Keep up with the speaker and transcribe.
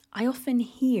I often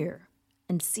hear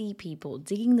and see people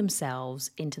digging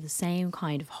themselves into the same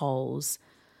kind of holes.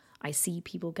 I see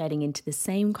people getting into the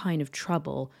same kind of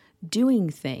trouble, doing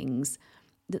things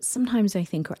that sometimes I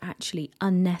think are actually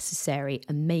unnecessary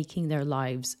and making their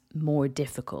lives more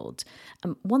difficult.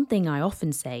 And one thing I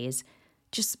often say is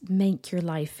just make your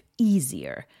life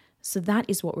easier. So that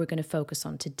is what we're going to focus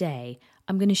on today.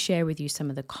 I'm going to share with you some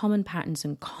of the common patterns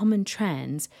and common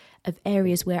trends of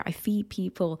areas where I see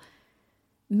people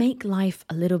make life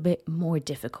a little bit more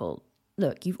difficult.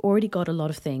 Look, you've already got a lot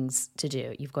of things to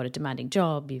do. You've got a demanding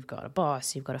job, you've got a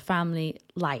boss, you've got a family,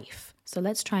 life. So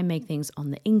let's try and make things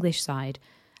on the English side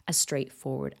as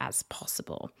straightforward as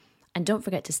possible. And don't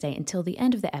forget to stay until the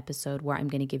end of the episode where I'm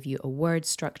going to give you a word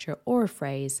structure or a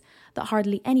phrase that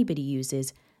hardly anybody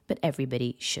uses, but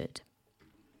everybody should.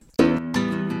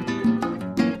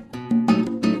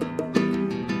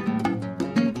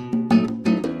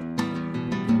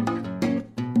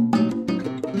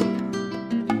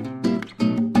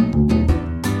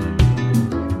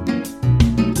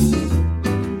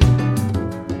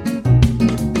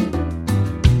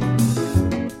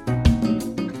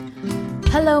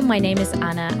 Hello, my name is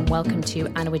Anna and welcome to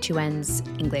Anna with Two N's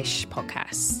English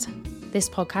podcast. This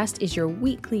podcast is your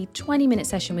weekly 20-minute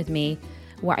session with me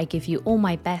where I give you all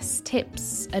my best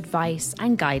tips, advice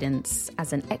and guidance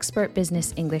as an expert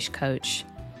business English coach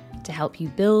to help you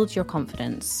build your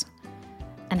confidence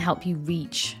and help you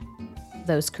reach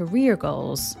those career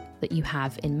goals that you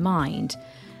have in mind.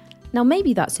 Now,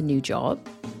 maybe that's a new job,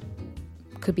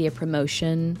 could be a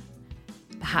promotion.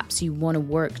 Perhaps you want to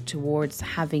work towards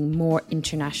having more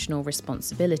international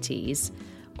responsibilities,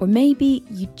 or maybe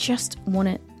you just want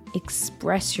to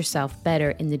express yourself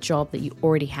better in the job that you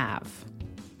already have.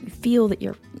 You feel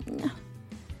that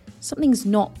something's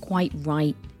not quite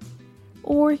right,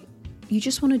 or you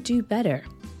just want to do better.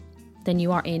 Then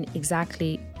you are in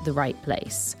exactly the right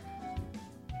place.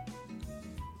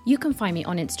 You can find me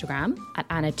on Instagram at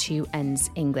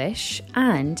Anna2NsEnglish,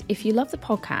 and if you love the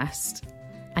podcast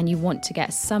and you want to get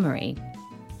a summary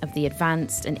of the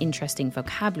advanced and interesting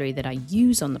vocabulary that I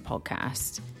use on the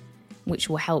podcast, which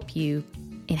will help you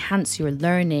enhance your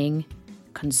learning,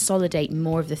 consolidate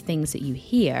more of the things that you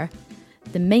hear,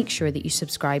 then make sure that you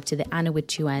subscribe to the Anna with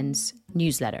Two N's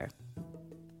newsletter.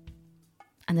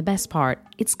 And the best part,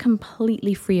 it's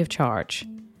completely free of charge.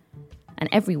 And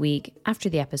every week after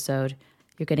the episode,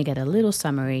 you're going to get a little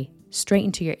summary straight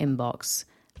into your inbox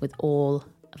with all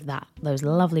of that, those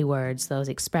lovely words, those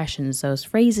expressions, those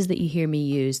phrases that you hear me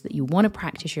use that you want to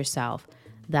practice yourself.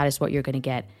 That is what you're going to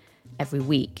get every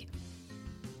week.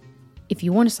 If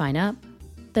you want to sign up,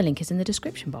 the link is in the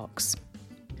description box.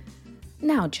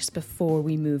 Now, just before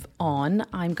we move on,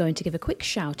 I'm going to give a quick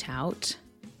shout out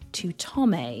to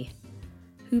Tommy,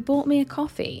 who bought me a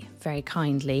coffee very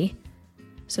kindly.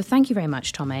 So thank you very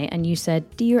much, Tommy. And you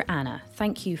said, "Dear Anna,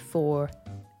 thank you for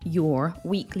your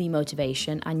weekly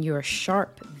motivation and your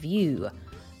sharp view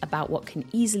about what can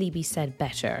easily be said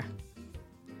better."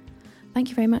 Thank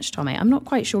you very much, Tommy. I'm not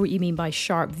quite sure what you mean by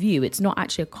sharp view. It's not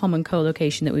actually a common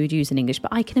collocation that we would use in English,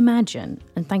 but I can imagine.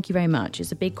 And thank you very much.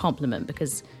 It's a big compliment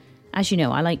because, as you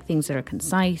know, I like things that are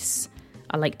concise.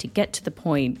 I like to get to the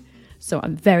point. So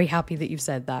I'm very happy that you've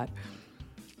said that.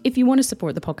 If you want to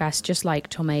support the podcast just like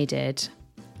Tommy did,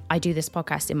 I do this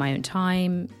podcast in my own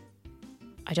time.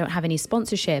 I don't have any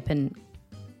sponsorship, and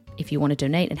if you want to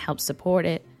donate and help support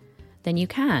it, then you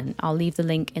can. I'll leave the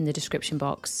link in the description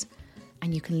box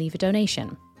and you can leave a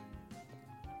donation.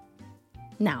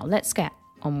 Now, let's get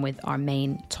on with our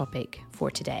main topic for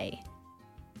today.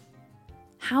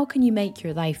 How can you make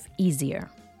your life easier?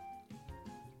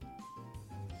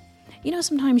 You know,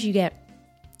 sometimes you get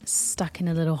stuck in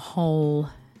a little hole.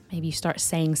 Maybe you start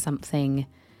saying something,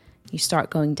 you start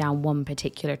going down one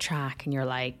particular track and you're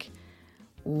like,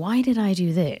 why did I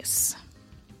do this?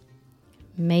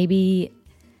 Maybe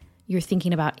you're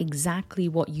thinking about exactly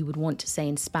what you would want to say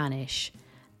in Spanish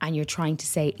and you're trying to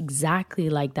say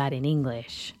exactly like that in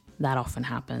English. That often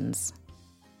happens.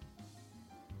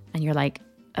 And you're like,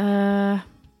 how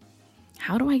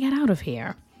do I get out of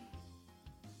here?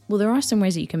 Well, there are some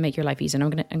ways that you can make your life easier,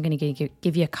 and I'm going to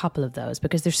give you a couple of those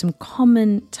because there's some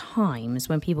common times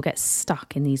when people get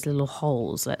stuck in these little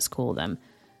holes, let's call them.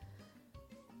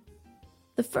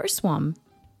 The first one,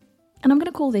 and I'm going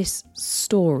to call this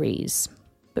stories,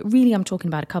 but really I'm talking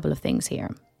about a couple of things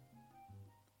here.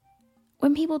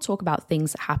 When people talk about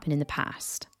things that happened in the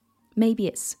past, maybe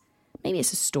it's a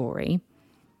story,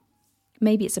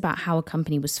 maybe it's about how a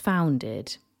company was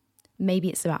founded, maybe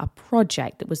it's about a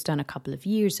project that was done a couple of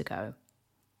years ago.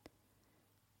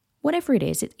 Whatever it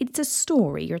is, it's a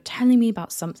story. You're telling me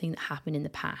about something that happened in the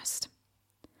past.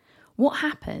 What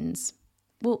happens?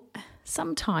 Well,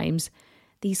 sometimes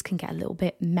these can get a little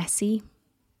bit messy.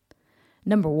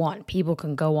 Number one, people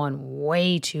can go on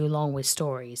way too long with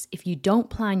stories. If you don't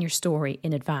plan your story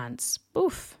in advance,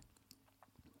 poof,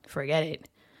 forget it.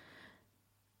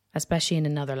 Especially in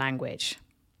another language.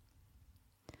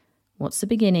 What's the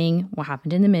beginning? What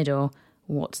happened in the middle?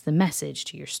 What's the message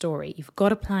to your story? You've got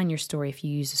to plan your story if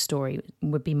you use a story,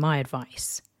 would be my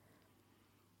advice.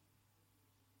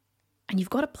 And you've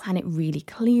got to plan it really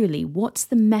clearly. What's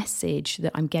the message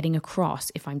that I'm getting across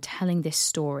if I'm telling this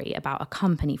story about a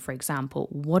company, for example?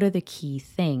 What are the key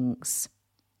things?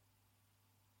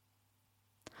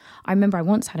 I remember I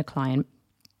once had a client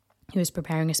who was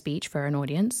preparing a speech for an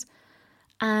audience,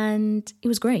 and it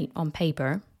was great on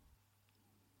paper.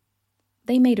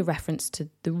 They made a reference to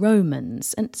the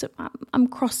Romans, and so I'm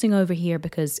crossing over here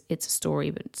because it's a story,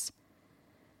 but it's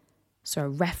so a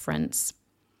reference.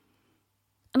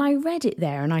 And I read it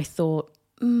there and I thought,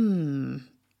 I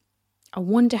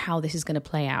wonder how this is going to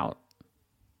play out.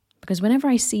 Because whenever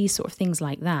I see sort of things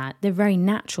like that, they're very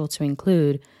natural to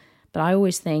include, but I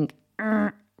always think,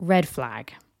 red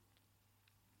flag.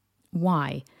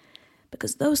 Why?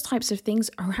 Because those types of things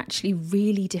are actually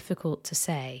really difficult to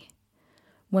say.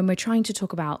 When we're trying to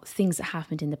talk about things that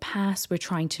happened in the past, we're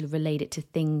trying to relate it to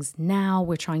things now,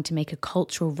 we're trying to make a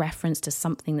cultural reference to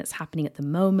something that's happening at the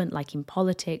moment, like in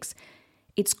politics.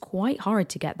 It's quite hard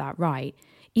to get that right,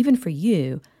 even for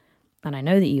you. And I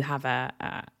know that you have an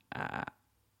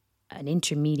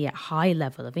intermediate high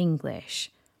level of English.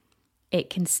 It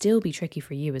can still be tricky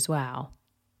for you as well.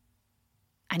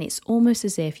 And it's almost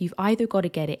as if you've either got to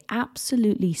get it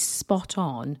absolutely spot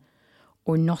on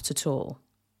or not at all.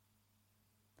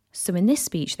 So in this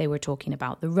speech, they were talking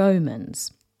about the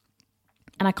Romans.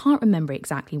 And I can't remember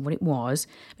exactly what it was,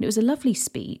 but it was a lovely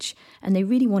speech. And they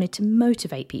really wanted to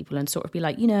motivate people and sort of be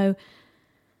like,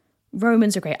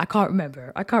 Romans are great. I can't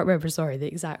remember, the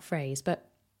exact phrase. But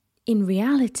in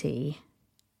reality,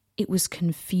 it was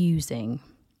confusing.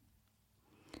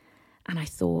 And I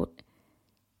thought,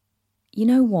 you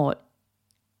know what?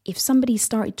 If somebody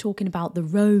started talking about the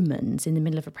Romans in the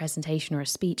middle of a presentation or a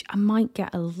speech, I might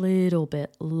get a little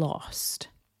bit lost.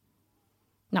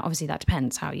 Now, obviously, that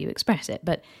depends how you express it.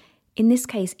 But in this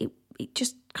case, it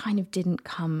just kind of didn't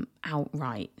come out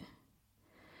right.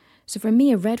 So for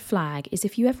me, a red flag is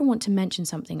if you ever want to mention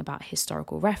something about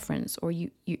historical reference or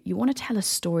you want to tell a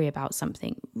story about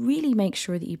something, really make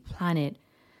sure that you plan it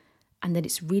and that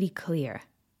it's really clear.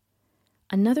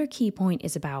 Another key point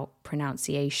is about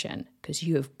pronunciation, because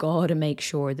you have got to make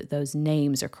sure that those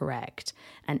names are correct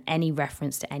and any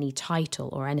reference to any title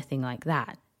or anything like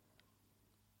that.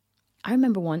 I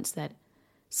remember once that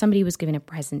somebody was giving a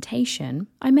presentation.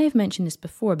 I may have mentioned this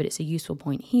before, but it's a useful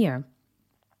point here.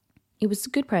 It was a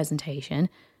good presentation,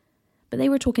 but they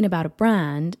were talking about a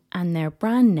brand, and their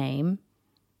brand name,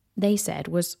 they said,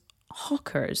 was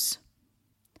Hawkers.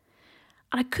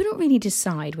 And I couldn't really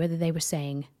decide whether they were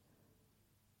saying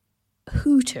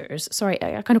Hooters. Sorry,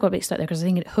 I kind of got a bit stuck there because I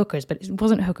was thinking hookers, but it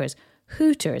wasn't hookers.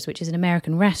 Hooters, which is an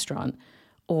American restaurant,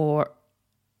 or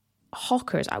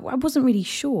Hawkers. I wasn't really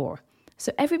sure.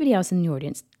 So everybody else in the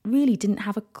audience really didn't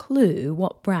have a clue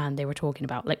what brand they were talking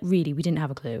about. Like, really, we didn't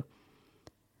have a clue.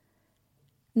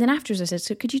 And then afterwards I said,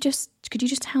 so could you just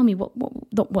tell me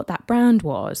what that brand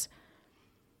was?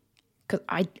 Because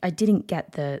I didn't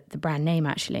get the brand name,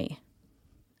 actually.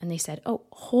 And they said, oh,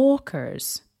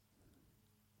 Hawkers.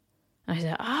 And I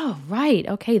said, oh, right,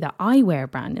 okay, the eyewear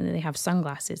brand. And then they have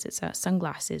sunglasses. It's a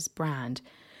sunglasses brand.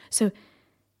 So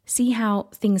see how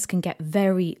things can get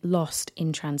very lost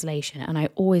in translation. And I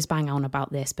always bang on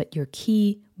about this, but your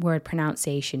key word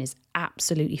pronunciation is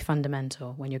absolutely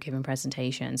fundamental when you're giving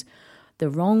presentations. The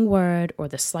wrong word or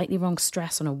the slightly wrong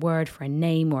stress on a word for a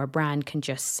name or a brand can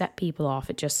just set people off.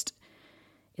 It just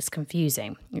is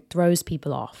confusing. It throws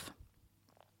people off.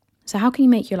 So how can you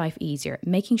make your life easier?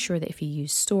 Making sure that if you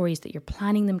use stories, that you're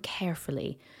planning them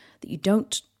carefully, that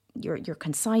you're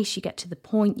concise, you get to the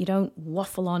point, you don't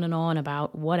waffle on and on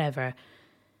about whatever.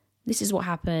 This is what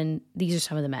happened. These are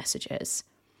some of the messages.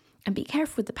 And be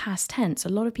careful with the past tense. A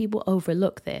lot of people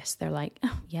overlook this. They're like,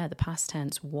 oh, yeah, the past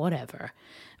tense, whatever.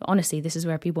 But honestly, this is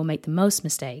where people make the most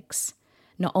mistakes.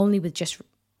 Not only with just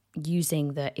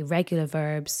using the irregular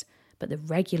verbs, but the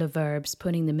regular verbs,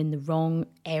 putting them in the wrong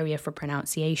area for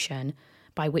pronunciation,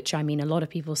 by which I mean a lot of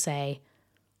people say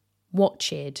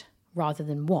watched rather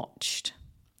than watched,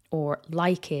 or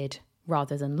liked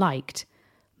rather than liked.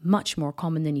 Much more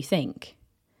common than you think.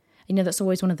 That's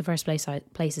always one of the first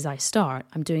places I start.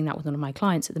 I'm doing that with one of my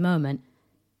clients at the moment.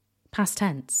 Past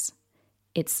tense.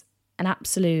 It's an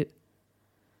absolute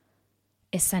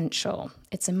essential.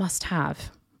 It's a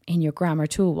must-have. in your grammar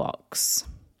toolbox.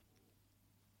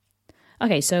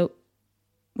 Okay, so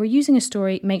we're using a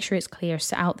story, make sure it's clear,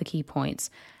 set out the key points.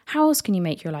 How else can you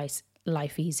make your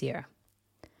life easier?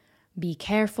 Be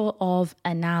careful of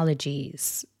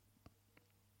analogies.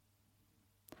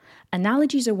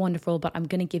 Analogies are wonderful, but I'm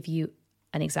going to give you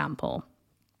an example.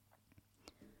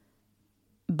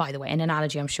 By the way, an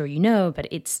analogy I'm sure you know, but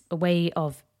it's a way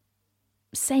of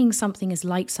saying something is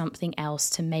like something else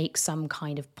to make some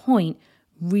kind of point,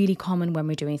 really common when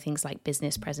we're doing things like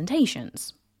business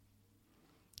presentations.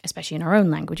 Especially in our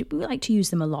own language, we like to use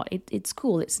them a lot. It's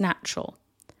cool, it's natural.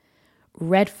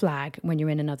 Red flag when you're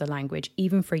in another language,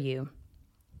 even for you.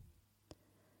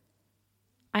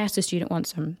 I asked a student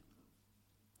once,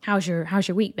 how's your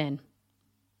week been?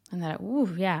 And they're like,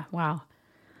 ooh, yeah, wow.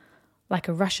 Like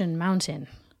a Russian mountain.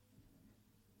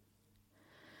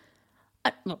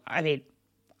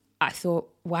 I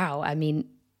thought, wow,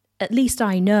 at least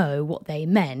I know what they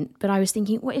meant. But I was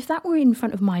thinking, well, if that were in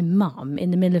front of my mum in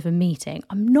the middle of a meeting,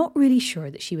 I'm not really sure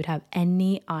that she would have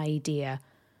any idea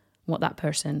what that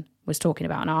person was talking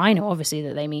about. Now, I know obviously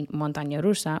that they mean montaña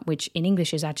rusa, which in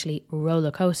English is actually roller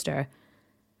coaster.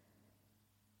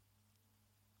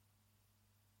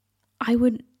 I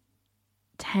would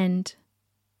tend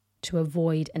to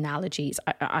avoid analogies.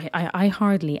 I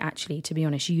hardly actually, to be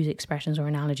honest, use expressions or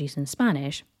analogies in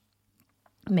Spanish.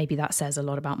 Maybe that says a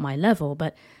lot about my level,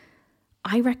 but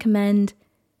I recommend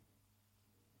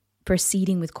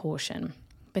proceeding with caution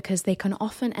because they can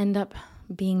often end up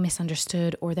being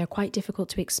misunderstood or they're quite difficult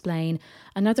to explain.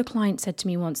 Another client said to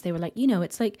me once, they were like,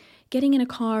 it's like getting in a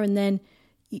car and then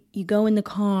you go in the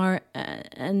car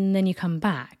and then you come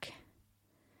back.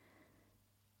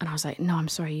 And I was like, no, I'm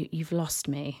sorry, you've lost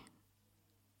me.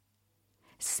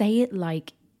 Say it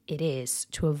like it is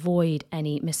to avoid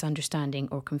any misunderstanding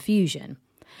or confusion.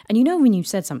 And when you've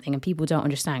said something and people don't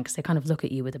understand because they kind of look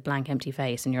at you with a blank, empty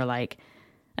face and you're like,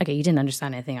 okay, you didn't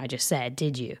understand anything I just said,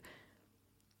 did you?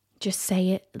 Just say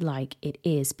it like it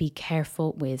is. Be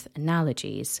careful with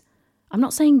analogies. I'm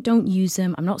not saying don't use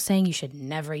them. I'm not saying you should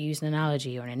never use an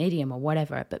analogy or an idiom or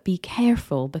whatever, but be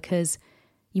careful because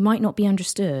you might not be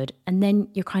understood and then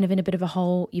you're kind of in a bit of a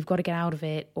hole. You've got to get out of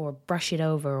it or brush it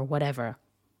over or whatever.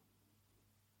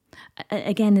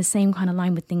 Again, the same kind of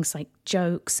line with things like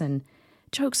jokes, and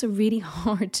jokes are really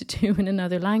hard to do in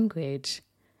another language.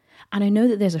 And I know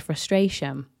that there's a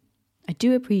frustration. I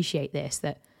do appreciate this,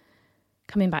 that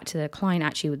coming back to the client,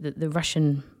 actually, with the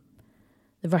Russian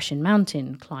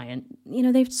mountain client,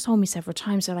 they've told me several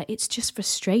times, they're like, it's just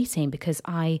frustrating because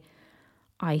I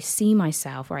see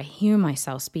myself or I hear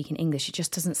myself speaking English. It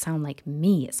just doesn't sound like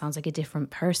me. It sounds like a different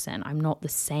person. I'm not the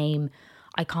same.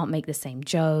 I can't make the same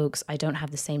jokes. I don't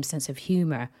have the same sense of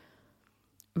humor.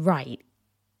 Right.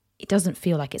 It doesn't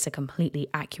feel like it's a completely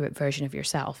accurate version of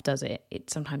yourself, does it?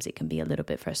 Sometimes it can be a little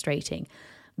bit frustrating.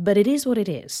 But it is what it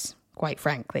is, quite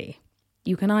frankly.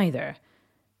 You can either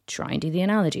try and do the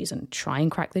analogies and try and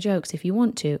crack the jokes if you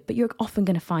want to, but you're often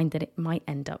going to find that it might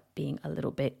end up being a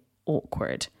little bit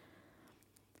awkward.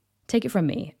 Take it from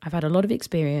me. I've had a lot of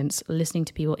experience listening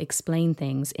to people explain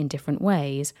things in different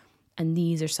ways, and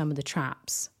these are some of the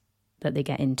traps that they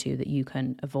get into that you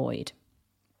can avoid.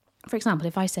 For example,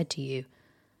 if I said to you,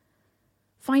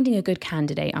 finding a good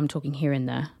candidate, I'm talking here in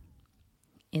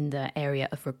the area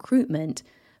of recruitment,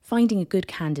 finding a good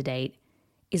candidate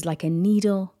is like a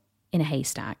needle in a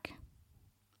haystack.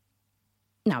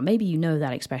 Now, maybe you know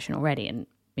that expression already and,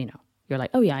 you're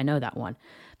like, oh yeah, I know that one.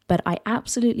 But I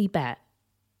absolutely bet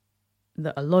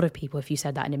that a lot of people, if you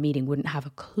said that in a meeting, wouldn't have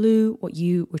a clue what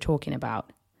you were talking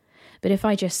about. But if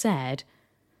I just said,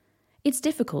 it's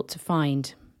difficult to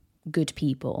find good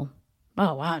people.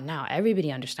 Oh, wow, now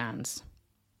everybody understands.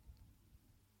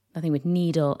 Nothing with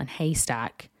needle and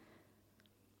haystack.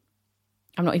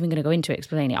 I'm not even going to go into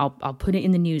explaining it. I'll put it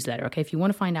in the newsletter, okay? If you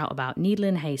want to find out about needle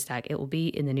and haystack, it will be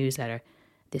in the newsletter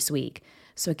this week.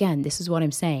 So again, this is what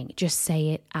I'm saying. Just say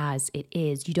it as it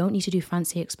is. You don't need to do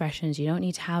fancy expressions. You don't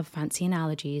need to have fancy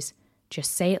analogies.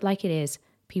 Just say it like it is.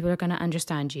 People are going to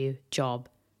understand you. Job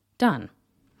done.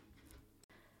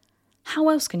 How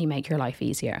else can you make your life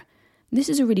easier? This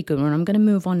is a really good one. I'm going to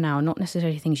move on now. Not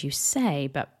necessarily things you say,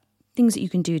 but things that you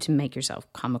can do to make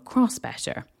yourself come across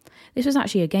better. This was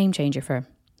actually a game changer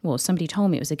somebody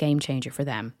told me it was a game changer for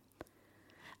them.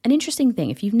 An interesting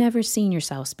thing, if you've never seen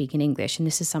yourself speak in English, and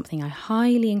this is something I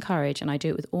highly encourage, and I do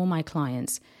it with all my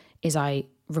clients, is I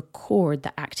record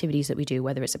the activities that we do,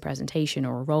 whether it's a presentation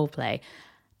or a role play,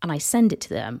 and I send it to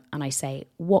them and I say,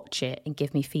 watch it and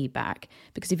give me feedback.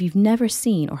 Because if you've never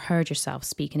seen or heard yourself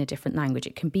speak in a different language,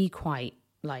 it can be quite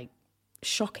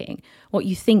shocking. What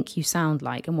you think you sound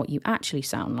like and what you actually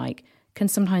sound like can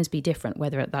sometimes be different,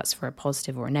 whether that's for a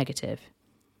positive or a negative.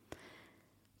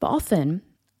 But often,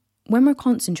 when we're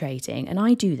concentrating, and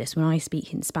I do this when I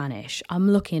speak in Spanish,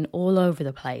 I'm looking all over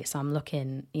the place. I'm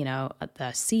looking, at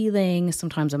the ceiling.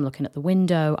 Sometimes I'm looking at the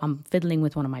window. I'm fiddling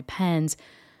with one of my pens.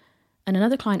 And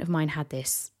another client of mine had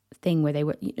this thing where they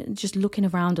were just looking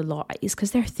around a lot. It's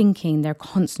because they're thinking, they're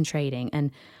concentrating.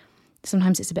 And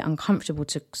sometimes it's a bit uncomfortable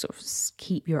to sort of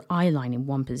keep your eye line in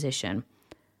one position.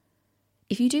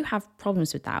 If you do have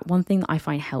problems with that, one thing that I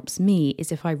find helps me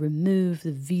is if I remove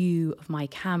the view of my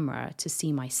camera to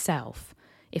see myself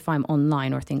if I'm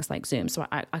online or things like Zoom. So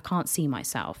I can't see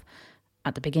myself.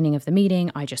 At the beginning of the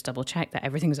meeting, I just double check that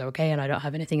everything's okay and I don't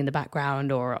have anything in the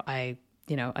background, or I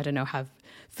don't know, have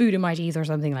food in my teeth or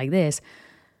something like this.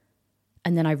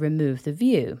 And then I remove the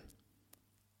view.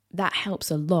 That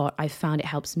helps a lot. I've found it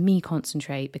helps me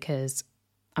concentrate because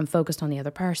I'm focused on the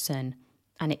other person,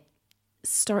 and it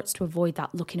starts to avoid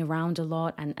that looking around a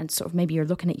lot and sort of maybe you're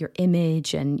looking at your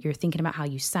image and you're thinking about how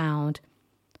you sound.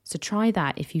 So try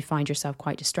that if you find yourself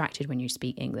quite distracted when you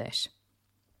speak English.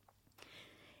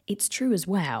 It's true as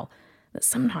well that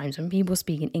sometimes when people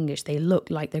speak in English, they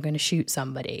look like they're going to shoot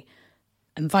somebody,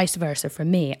 and vice versa for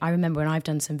me. I remember when I've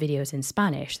done some videos in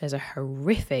Spanish, there's a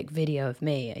horrific video of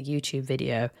me, a YouTube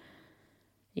video.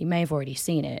 You may have already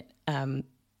seen it.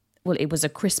 Well, it was a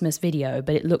Christmas video,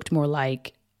 but it looked more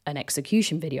like an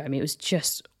execution video. I mean, it was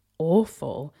just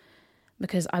awful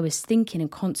because I was thinking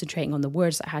and concentrating on the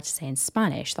words that I had to say in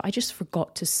Spanish that I just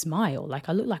forgot to smile. Like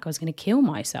I looked like I was going to kill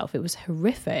myself. It was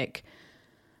horrific.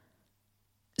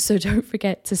 So don't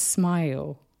forget to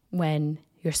smile when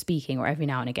you're speaking, or every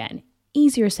now and again.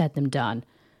 Easier said than done.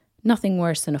 Nothing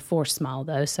worse than a forced smile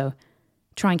though, so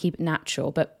try and keep it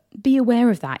natural. But be aware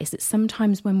of that, is that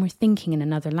sometimes when we're thinking in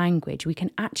another language, we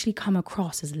can actually come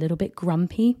across as a little bit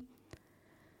grumpy.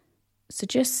 So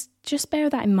just bear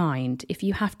that in mind if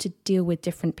you have to deal with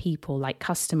different people like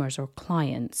customers or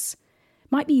clients.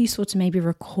 It might be useful to maybe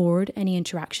record any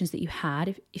interactions that you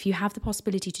had. If you have the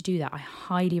possibility to do that, I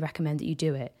highly recommend that you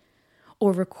do it.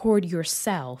 Or record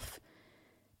yourself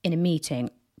in a meeting.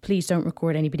 Please don't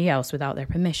record anybody else without their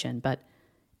permission, but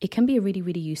it can be a really,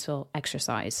 really useful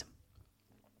exercise.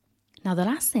 Now, the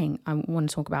last thing I want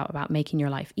to talk about making your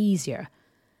life easier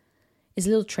is a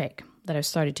little trick that I've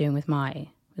started doing with my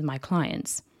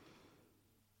clients.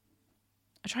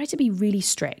 I try to be really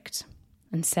strict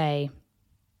and say,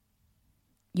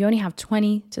 you only have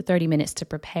 20 to 30 minutes to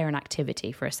prepare an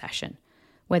activity for a session,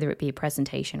 whether it be a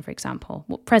presentation, for example.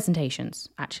 Well, presentations,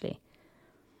 actually.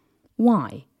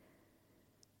 Why?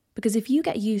 Because if you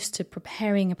get used to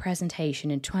preparing a presentation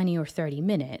in 20 or 30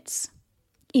 minutes,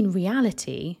 in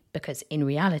reality,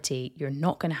 you're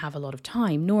not going to have a lot of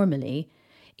time normally,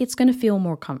 it's going to feel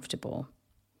more comfortable.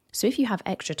 So if you have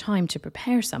extra time to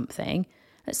prepare something,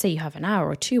 let's say you have an hour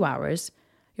or 2 hours,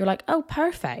 you're like, oh,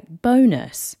 perfect,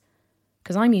 bonus.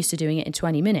 Because I'm used to doing it in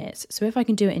 20 minutes. So if I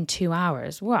can do it in 2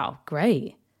 hours, well,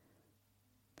 great.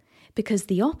 Because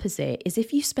the opposite is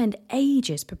if you spend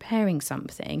ages preparing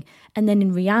something and then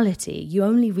in reality, you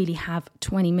only really have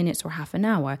 20 minutes or half an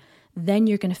hour, then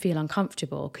you're going to feel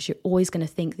uncomfortable because you're always going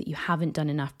to think that you haven't done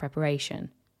enough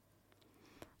preparation.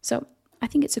 So I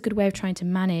think it's a good way of trying to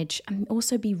manage and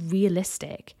also be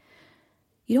realistic.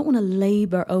 You don't want to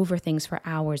labor over things for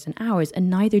hours and hours, and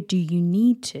neither do you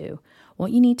need to.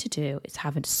 What you need to do is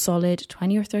have a solid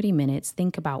 20 or 30 minutes,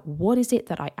 think about what is it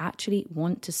that I actually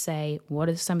want to say, what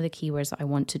are some of the keywords that I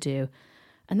want to do,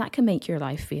 and that can make your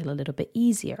life feel a little bit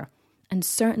easier and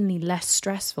certainly less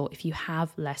stressful if you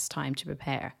have less time to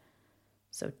prepare.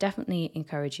 So definitely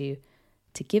encourage you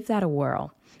to give that a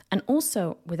whirl. And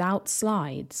also without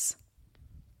slides.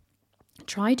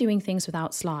 Try doing things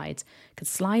without slides, because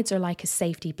slides are like a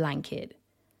safety blanket.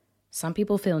 Some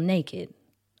people feel naked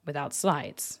without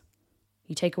slides.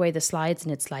 You take away the slides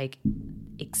and it's like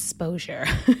exposure.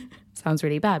 Sounds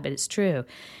really bad, but it's true.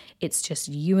 It's just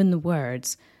you and the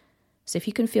words. So if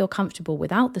you can feel comfortable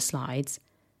without the slides,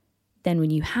 then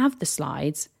when you have the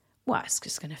slides, well, it's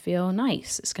just going to feel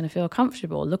nice. It's going to feel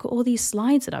comfortable. Look at all these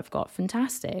slides that I've got.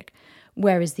 Fantastic.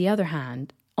 Whereas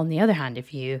on the other hand,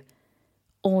 if you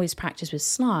always practice with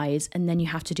slides and then you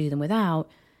have to do them without,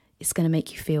 it's going to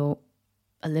make you feel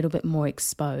a little bit more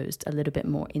exposed, a little bit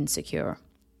more insecure.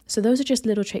 So those are just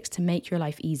little tricks to make your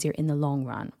life easier in the long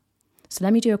run. So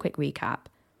let me do a quick recap.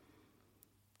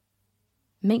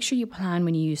 Make sure you plan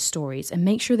when you use stories and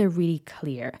make sure they're really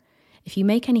clear. If you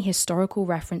make any historical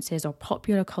references or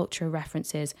popular culture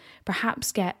references,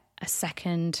 perhaps get a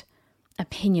second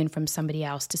opinion from somebody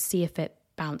else to see if it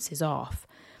bounces off.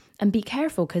 And be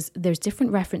careful because there's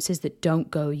different references that don't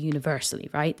go universally,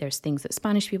 right? There's things that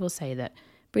Spanish people say that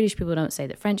British people don't say,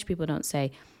 that French people don't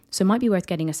say. So it might be worth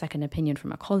getting a second opinion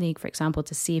from a colleague, for example,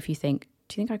 to see if you think,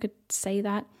 do you think I could say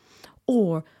that?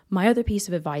 Or my other piece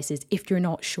of advice is, if you're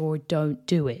not sure, don't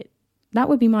do it. That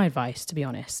would be my advice, to be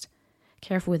honest.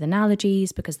 Careful with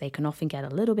analogies because they can often get a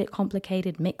little bit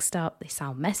complicated, mixed up, they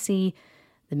sound messy,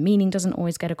 the meaning doesn't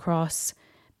always get across.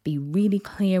 Be really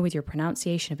clear with your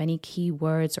pronunciation of any key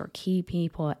words or key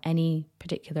people at any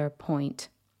particular point.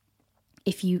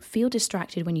 If you feel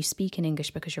distracted when you speak in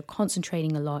English because you're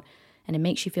concentrating a lot and it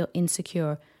makes you feel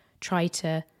insecure, try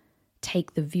to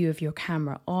take the view of your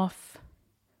camera off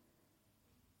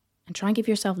and try and give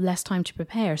yourself less time to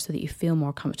prepare so that you feel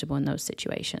more comfortable in those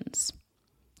situations.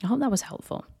 I hope that was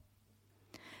helpful.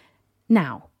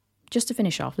 Now, just to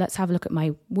finish off, let's have a look at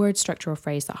my word structure or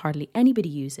phrase that hardly anybody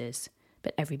uses,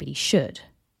 but everybody should.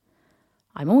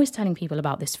 I'm always telling people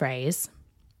about this phrase.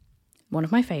 One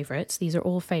of my favourites. These are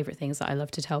all favourite things that I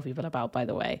love to tell people about, by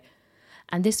the way.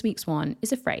 And this week's one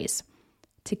is a phrase,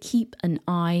 to keep an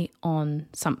eye on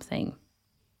something.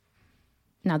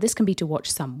 Now, this can be to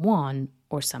watch someone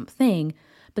or something,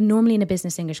 but normally in a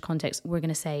business English context, we're going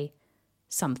to say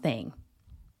something.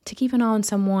 To keep an eye on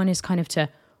someone is kind of to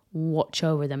watch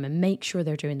over them and make sure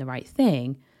they're doing the right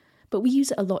thing. But we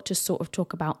use it a lot to sort of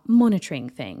talk about monitoring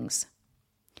things.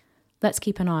 Let's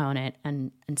keep an eye on it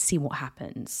and see what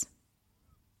happens.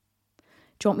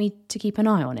 Do you want me to keep an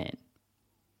eye on it?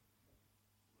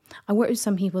 I work with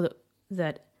some people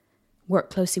that work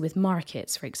closely with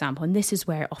markets, for example, and this is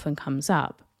where it often comes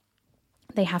up.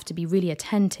 They have to be really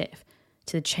attentive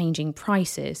to the changing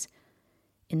prices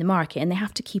in the market, and they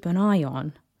have to keep an eye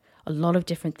on a lot of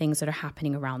different things that are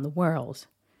happening around the world.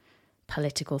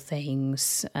 Political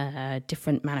things,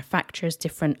 different manufacturers,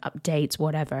 different updates,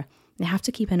 whatever. They have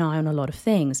to keep an eye on a lot of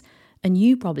things, and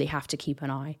you probably have to keep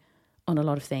an eye on a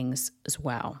lot of things as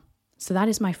well. So that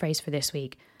is my phrase for this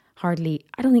week. I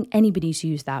don't think anybody's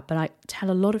used that, but I tell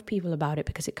a lot of people about it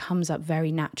because it comes up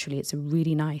very naturally. It's a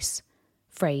really nice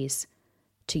phrase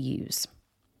to use.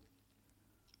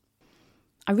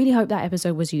 I really hope that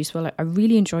episode was useful. I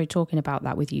really enjoyed talking about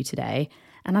that with you today.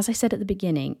 And as I said at the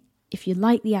beginning, if you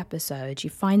like the episodes, you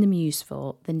find them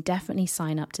useful, then definitely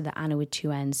sign up to the Anna with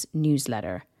 2 N's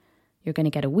newsletter. You're going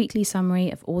to get a weekly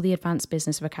summary of all the advanced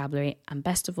business vocabulary, and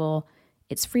best of all,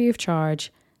 it's free of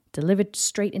charge, delivered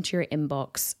straight into your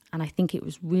inbox, and I think it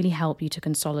would really help you to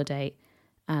consolidate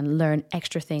and learn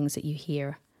extra things that you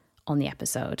hear on the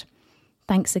episode.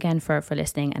 Thanks again for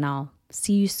listening, and I'll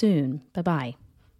see you soon. Bye-bye.